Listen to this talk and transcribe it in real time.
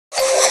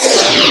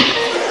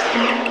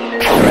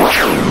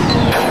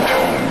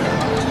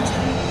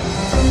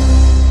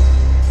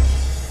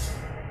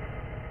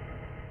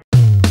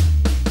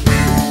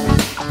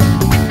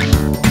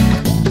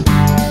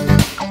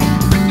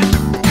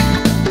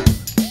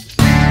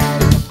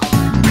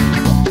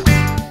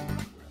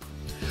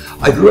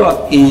I grew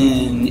up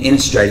in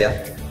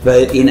Australia,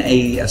 but in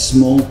a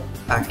small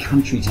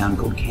country town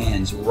called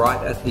Cairns,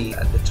 right at the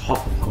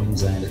top of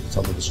Queensland, at the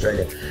top of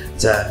Australia.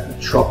 It's a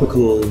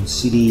tropical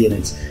city, and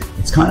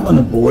it's kind of on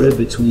the border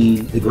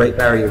between the Great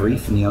Barrier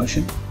Reef and the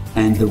ocean,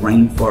 and the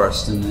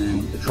rainforest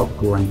and the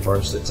tropical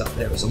rainforest that's up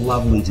there. It's a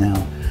lovely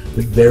town,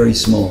 but very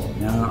small.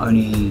 You know,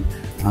 only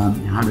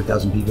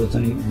 100,000 people. It's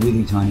only a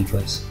really tiny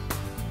place.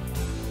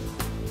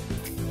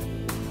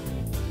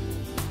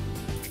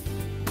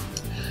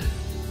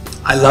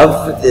 I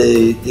love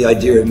the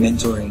idea of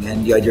mentoring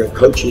and the idea of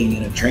coaching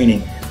and of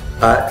training.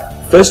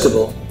 First of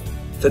all,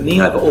 for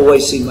me, I've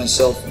always seen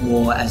myself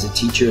more as a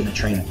teacher and a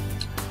trainer.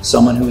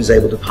 Someone who is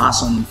able to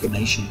pass on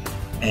information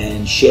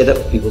and share that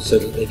with people so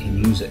that they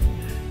can use it.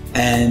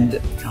 And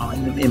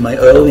in my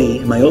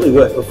early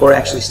work, before I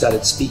actually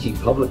started speaking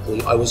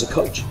publicly, I was a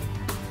coach.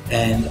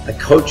 And a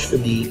coach for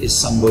me is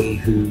somebody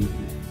who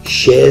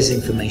shares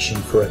information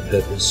for a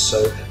purpose.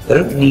 So they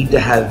don't need to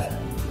have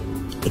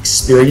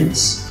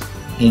experience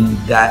in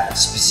that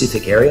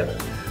specific area,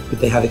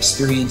 but they have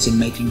experience in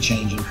making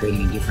change and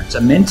creating a difference.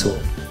 A mentor,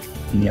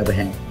 on the other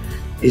hand,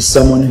 is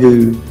someone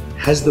who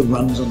has the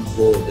runs on the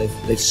board.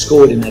 They've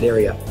scored in that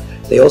area.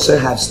 They also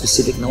have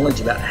specific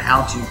knowledge about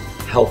how to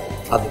help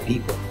other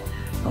people.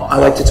 Now, I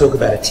like to talk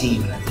about a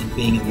team, and I think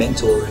being a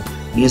mentor,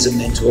 me as a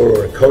mentor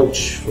or a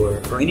coach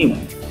for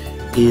anyone,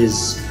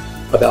 is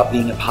about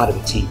being a part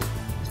of a team.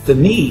 For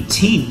me,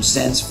 team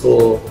stands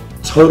for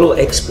total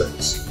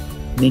experts,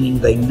 meaning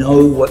they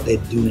know what they're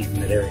doing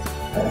in that area.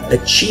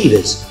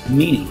 Achievers,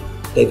 meaning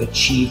they've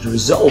achieved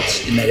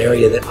results in that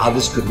area that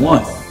others could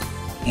want.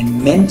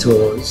 And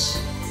mentors,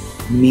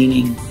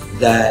 meaning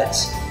that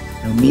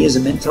me as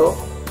a mentor,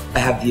 I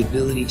have the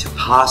ability to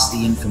pass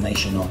the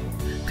information on.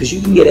 Because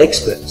you can get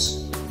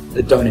experts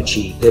that don't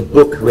achieve. They're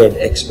book-read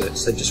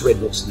experts. They've just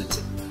read books and that's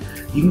it.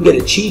 You can get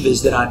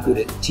achievers that aren't good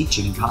at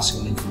teaching and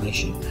passing on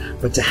information.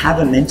 But to have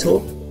a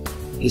mentor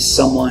is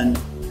someone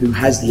who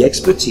has the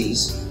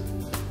expertise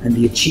and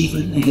the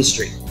achievement and the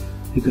history,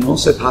 who can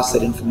also pass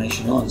that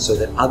information on so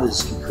that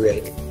others can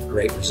create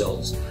great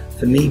results.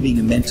 For me, being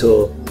a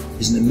mentor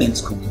is an immense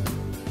compliment.